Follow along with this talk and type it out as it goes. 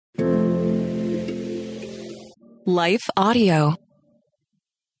Life Audio.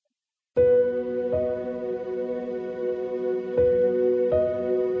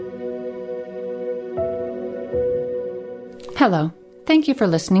 Hello. Thank you for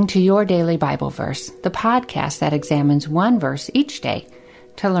listening to Your Daily Bible Verse, the podcast that examines one verse each day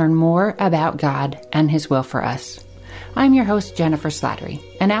to learn more about God and His will for us. I'm your host, Jennifer Slattery,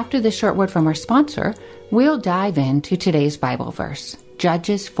 and after this short word from our sponsor, we'll dive into today's Bible verse,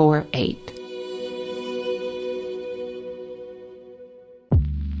 Judges 4:8.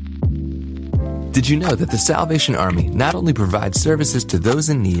 Did you know that the Salvation Army not only provides services to those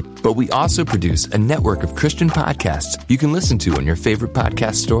in need, but we also produce a network of Christian podcasts you can listen to on your favorite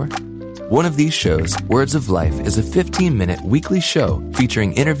podcast store? One of these shows, Words of Life, is a 15-minute weekly show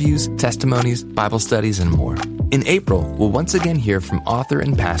featuring interviews, testimonies, Bible studies, and more. In April, we'll once again hear from author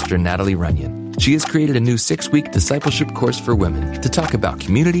and pastor Natalie Runyon. She has created a new 6-week discipleship course for women to talk about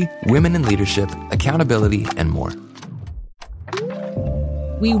community, women in leadership, accountability, and more.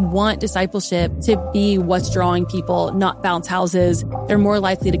 We want discipleship to be what's drawing people, not bounce houses. They're more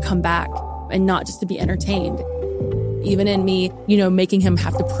likely to come back and not just to be entertained. Even in me, making him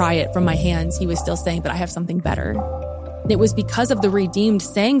have to pry it from my hands, he was still saying, but I have something better. And it was because of the redeemed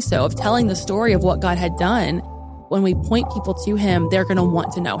saying so, of telling the story of what God had done. When we point people to him, they're going to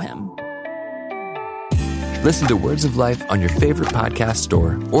want to know him. Listen to Words of Life on your favorite podcast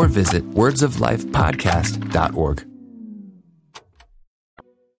store or visit wordsoflifepodcast.org.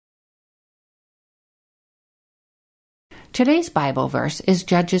 Today's Bible verse is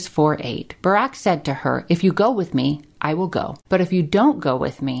Judges 4:8. Barak said to her, "If you go with me, I will go. But if you don't go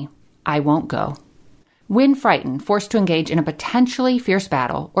with me, I won't go." When frightened, forced to engage in a potentially fierce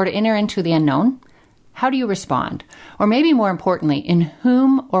battle, or to enter into the unknown, how do you respond? Or maybe more importantly, in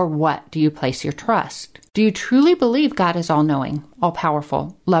whom or what do you place your trust? Do you truly believe God is all-knowing,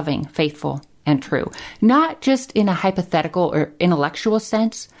 all-powerful, loving, faithful, and true? Not just in a hypothetical or intellectual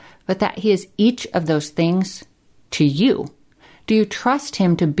sense, but that He is each of those things to you. Do you trust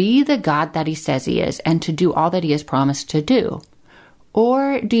Him to be the God that He says He is and to do all that He has promised to do?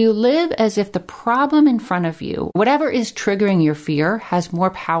 Or do you live as if the problem in front of you, whatever is triggering your fear, has more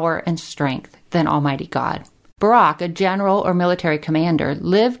power and strength than Almighty God? Barak, a general or military commander,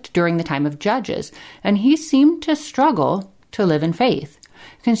 lived during the time of Judges, and he seemed to struggle to live in faith.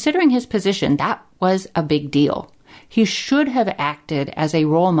 Considering his position, that was a big deal. He should have acted as a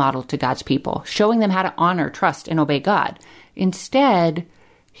role model to God's people, showing them how to honor, trust, and obey God. Instead,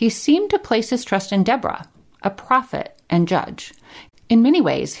 he seemed to place his trust in Deborah, a prophet and judge. In many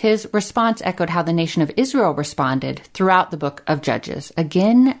ways, his response echoed how the nation of Israel responded throughout the book of Judges.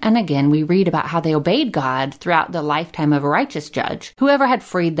 Again and again, we read about how they obeyed God throughout the lifetime of a righteous judge, whoever had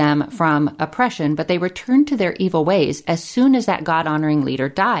freed them from oppression, but they returned to their evil ways as soon as that God-honoring leader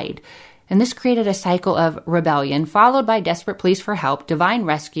died. And this created a cycle of rebellion, followed by desperate pleas for help, divine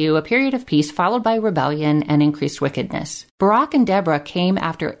rescue, a period of peace, followed by rebellion and increased wickedness. Barak and Deborah came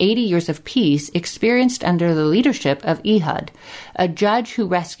after 80 years of peace experienced under the leadership of Ehud, a judge who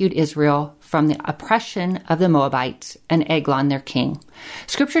rescued Israel from the oppression of the Moabites and Eglon, their king.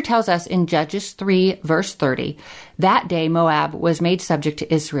 Scripture tells us in Judges 3, verse 30, that day Moab was made subject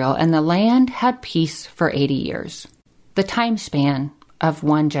to Israel, and the land had peace for 80 years. The time span of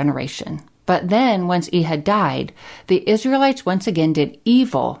one generation. But then, once Ehud died, the Israelites once again did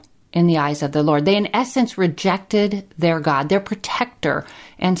evil in the eyes of the Lord. They, in essence, rejected their God, their protector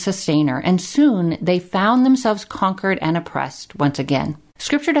and sustainer, and soon they found themselves conquered and oppressed once again.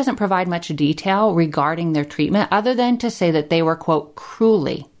 Scripture doesn't provide much detail regarding their treatment other than to say that they were, quote,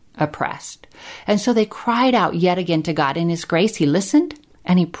 cruelly oppressed. And so they cried out yet again to God. In His grace, He listened,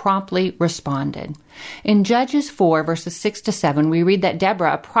 and He promptly responded. In Judges 4, verses 6-7, we read that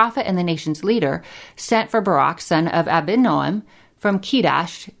Deborah, a prophet and the nation's leader, sent for Barak, son of Abinoam, from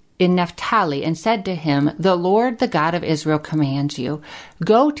Kedesh in Naphtali, and said to him, "The Lord, the God of Israel, commands you,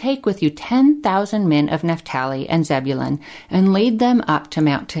 go take with you 10,000 men of Naphtali and Zebulun, and lead them up to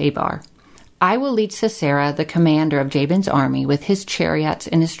Mount Tabor. I will lead Sisera, the commander of Jabin's army, with his chariots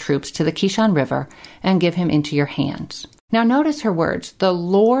and his troops to the Kishon River, and give him into your hands." Now notice her words, "The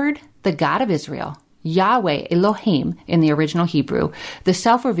Lord, the God of Israel, Yahweh Elohim in the original Hebrew, the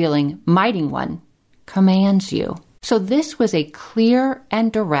self-revealing mighty one, commands you." So this was a clear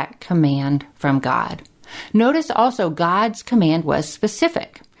and direct command from God. Notice also God's command was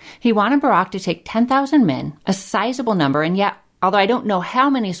specific. He wanted Barak to take 10,000 men, a sizable number, and yet, although I don't know how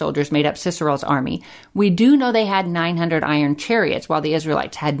many soldiers made up Sisera's army, we do know they had 900 iron chariots while the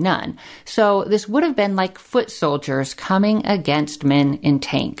Israelites had none. So this would have been like foot soldiers coming against men in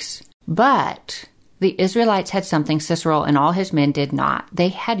tanks. But The Israelites had something Sisera and all his men did not. They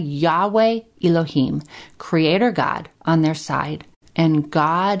had Yahweh Elohim, Creator God, on their side, and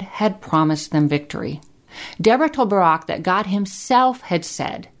God had promised them victory. Deborah told Barak that God himself had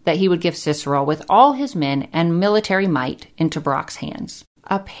said that he would give Sisera with all his men and military might into Barak's hands.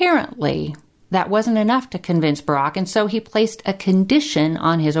 Apparently, that wasn't enough to convince Barak, and so he placed a condition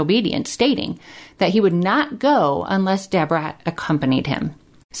on his obedience, stating that he would not go unless Deborah accompanied him.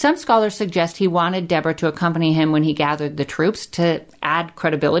 Some scholars suggest he wanted Deborah to accompany him when he gathered the troops to add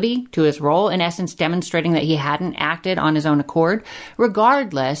credibility to his role, in essence demonstrating that he hadn't acted on his own accord.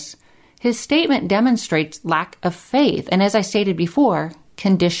 Regardless, his statement demonstrates lack of faith, and as I stated before,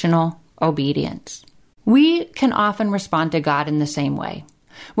 conditional obedience. We can often respond to God in the same way.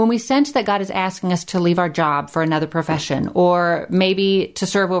 When we sense that God is asking us to leave our job for another profession, or maybe to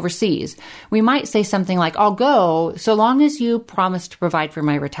serve overseas, we might say something like, I'll go so long as you promise to provide for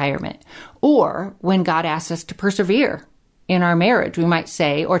my retirement. Or when God asks us to persevere in our marriage, we might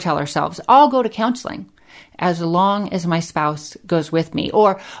say or tell ourselves, I'll go to counseling as long as my spouse goes with me.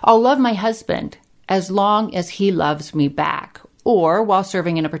 Or I'll love my husband as long as he loves me back. Or while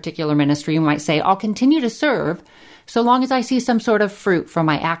serving in a particular ministry, you might say, I'll continue to serve so long as I see some sort of fruit from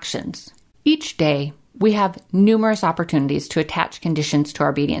my actions. Each day, we have numerous opportunities to attach conditions to our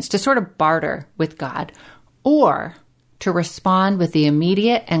obedience, to sort of barter with God, or to respond with the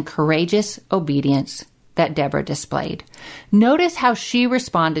immediate and courageous obedience that Deborah displayed. Notice how she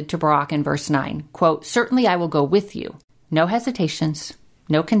responded to Barak in verse 9, quote, certainly I will go with you. No hesitations,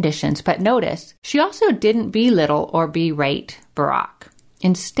 no conditions. But notice, she also didn't belittle or berate Barak.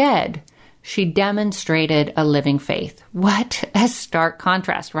 Instead, she demonstrated a living faith. What a stark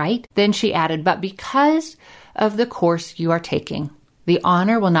contrast, right? Then she added, but because of the course you are taking, the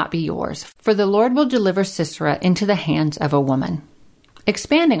honor will not be yours, for the Lord will deliver Sisera into the hands of a woman.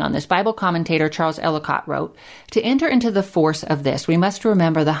 Expanding on this, Bible commentator Charles Ellicott wrote, to enter into the force of this, we must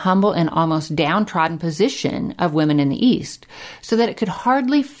remember the humble and almost downtrodden position of women in the East, so that it could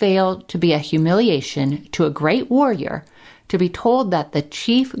hardly fail to be a humiliation to a great warrior to be told that the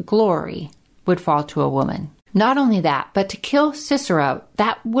chief glory would fall to a woman. Not only that, but to kill Sisera,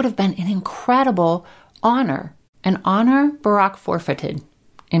 that would have been an incredible honor, an honor Barak forfeited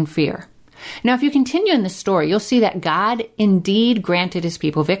in fear. Now, if you continue in the story, you'll see that God indeed granted his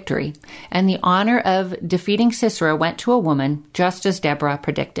people victory, and the honor of defeating Sisera went to a woman, just as Deborah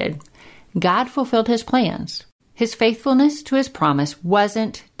predicted. God fulfilled his plans. His faithfulness to his promise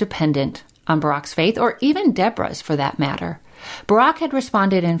wasn't dependent on Barak's faith, or even Deborah's for that matter. Barak had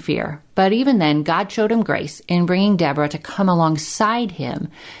responded in fear, but even then, God showed him grace in bringing Deborah to come alongside him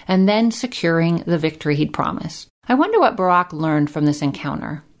and then securing the victory he'd promised. I wonder what Barak learned from this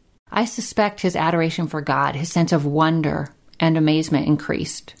encounter. I suspect his adoration for God, his sense of wonder and amazement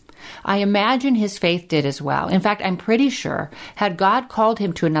increased. I imagine his faith did as well. In fact, I'm pretty sure had God called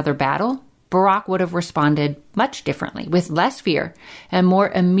him to another battle, Barak would have responded much differently, with less fear and more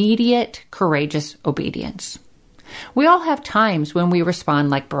immediate, courageous obedience. We all have times when we respond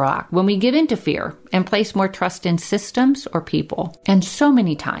like Barak, when we give in to fear and place more trust in systems or people. And so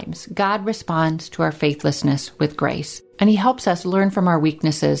many times, God responds to our faithlessness with grace. And he helps us learn from our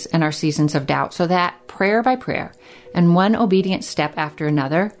weaknesses and our seasons of doubt so that prayer by prayer and one obedient step after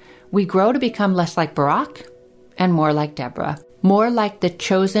another, we grow to become less like Barak and more like Deborah, more like the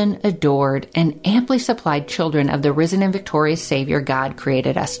chosen, adored, and amply supplied children of the risen and victorious Savior God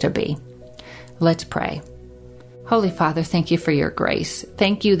created us to be. Let's pray. Holy Father, thank you for your grace.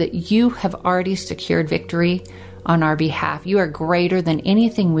 Thank you that you have already secured victory on our behalf. You are greater than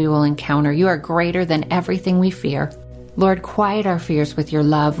anything we will encounter. You are greater than everything we fear. Lord, quiet our fears with your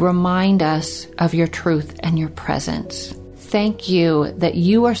love. Remind us of your truth and your presence. Thank you that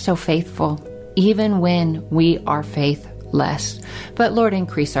you are so faithful, even when we are faithless. But Lord,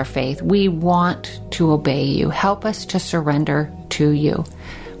 increase our faith. We want to obey you. Help us to surrender to you.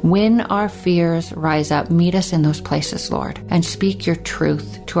 When our fears rise up, meet us in those places, Lord, and speak your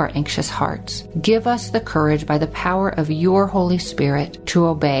truth to our anxious hearts. Give us the courage by the power of your Holy Spirit to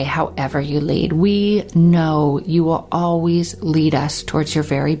obey however you lead. We know you will always lead us towards your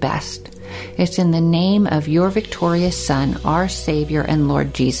very best. It's in the name of your victorious Son, our Savior and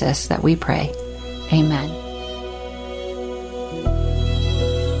Lord Jesus, that we pray. Amen.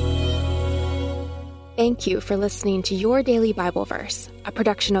 Thank you for listening to Your Daily Bible Verse, a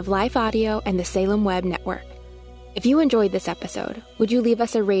production of Life Audio and the Salem Web Network. If you enjoyed this episode, would you leave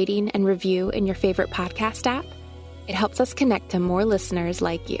us a rating and review in your favorite podcast app? It helps us connect to more listeners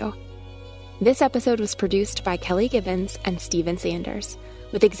like you. This episode was produced by Kelly Gibbons and Stephen Sanders,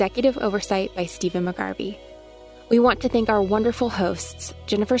 with executive oversight by Stephen McGarvey. We want to thank our wonderful hosts,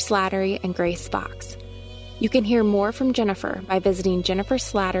 Jennifer Slattery and Grace Fox. You can hear more from Jennifer by visiting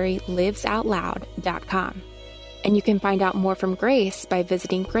jenniferslatterylivesoutloud.com. And you can find out more from Grace by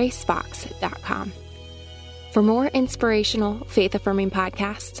visiting gracefox.com. For more inspirational, faith-affirming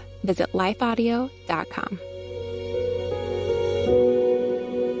podcasts, visit lifeaudio.com.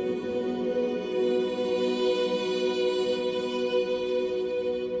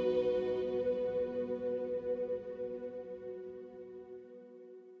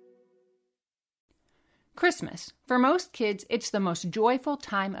 Christmas. For most kids, it's the most joyful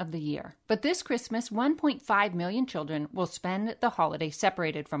time of the year. But this Christmas, 1.5 million children will spend the holiday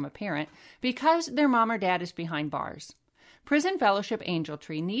separated from a parent because their mom or dad is behind bars. Prison Fellowship Angel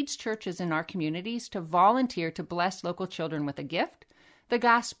Tree needs churches in our communities to volunteer to bless local children with a gift, the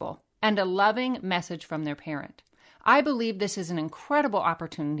gospel, and a loving message from their parent. I believe this is an incredible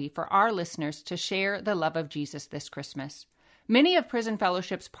opportunity for our listeners to share the love of Jesus this Christmas. Many of Prison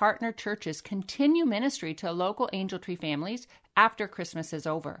Fellowship's partner churches continue ministry to local Angel Tree families after Christmas is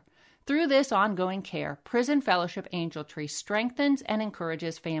over. Through this ongoing care, Prison Fellowship Angel Tree strengthens and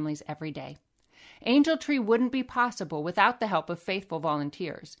encourages families every day. Angel Tree wouldn't be possible without the help of faithful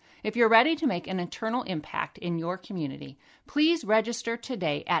volunteers. If you're ready to make an eternal impact in your community, please register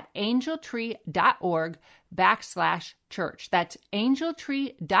today at angeltree.org/church. That's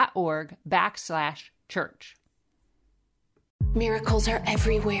angeltree.org/church. Miracles are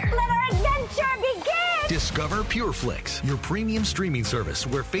everywhere. Let our adventure begin! Discover PureFlix, your premium streaming service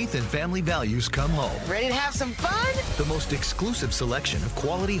where faith and family values come home. Ready to have some fun? The most exclusive selection of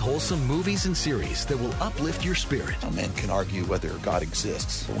quality, wholesome movies and series that will uplift your spirit. A man can argue whether God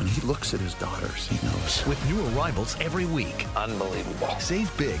exists, but when he looks at his daughters, he knows. With new arrivals every week. Unbelievable.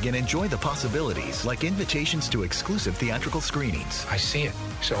 Save big and enjoy the possibilities, like invitations to exclusive theatrical screenings. I see it,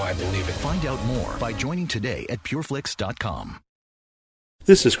 so I believe it. Find out more by joining today at pureflix.com.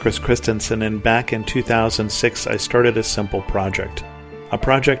 This is Chris Christensen, and back in 2006, I started a simple project. A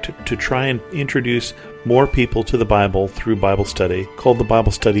project to try and introduce more people to the Bible through Bible study called the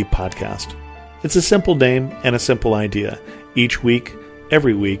Bible Study Podcast. It's a simple name and a simple idea. Each week,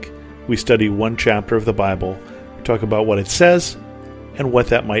 every week, we study one chapter of the Bible, talk about what it says, and what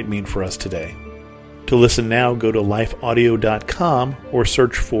that might mean for us today. To listen now, go to lifeaudio.com or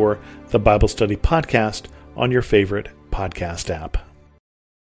search for the Bible Study Podcast on your favorite podcast app.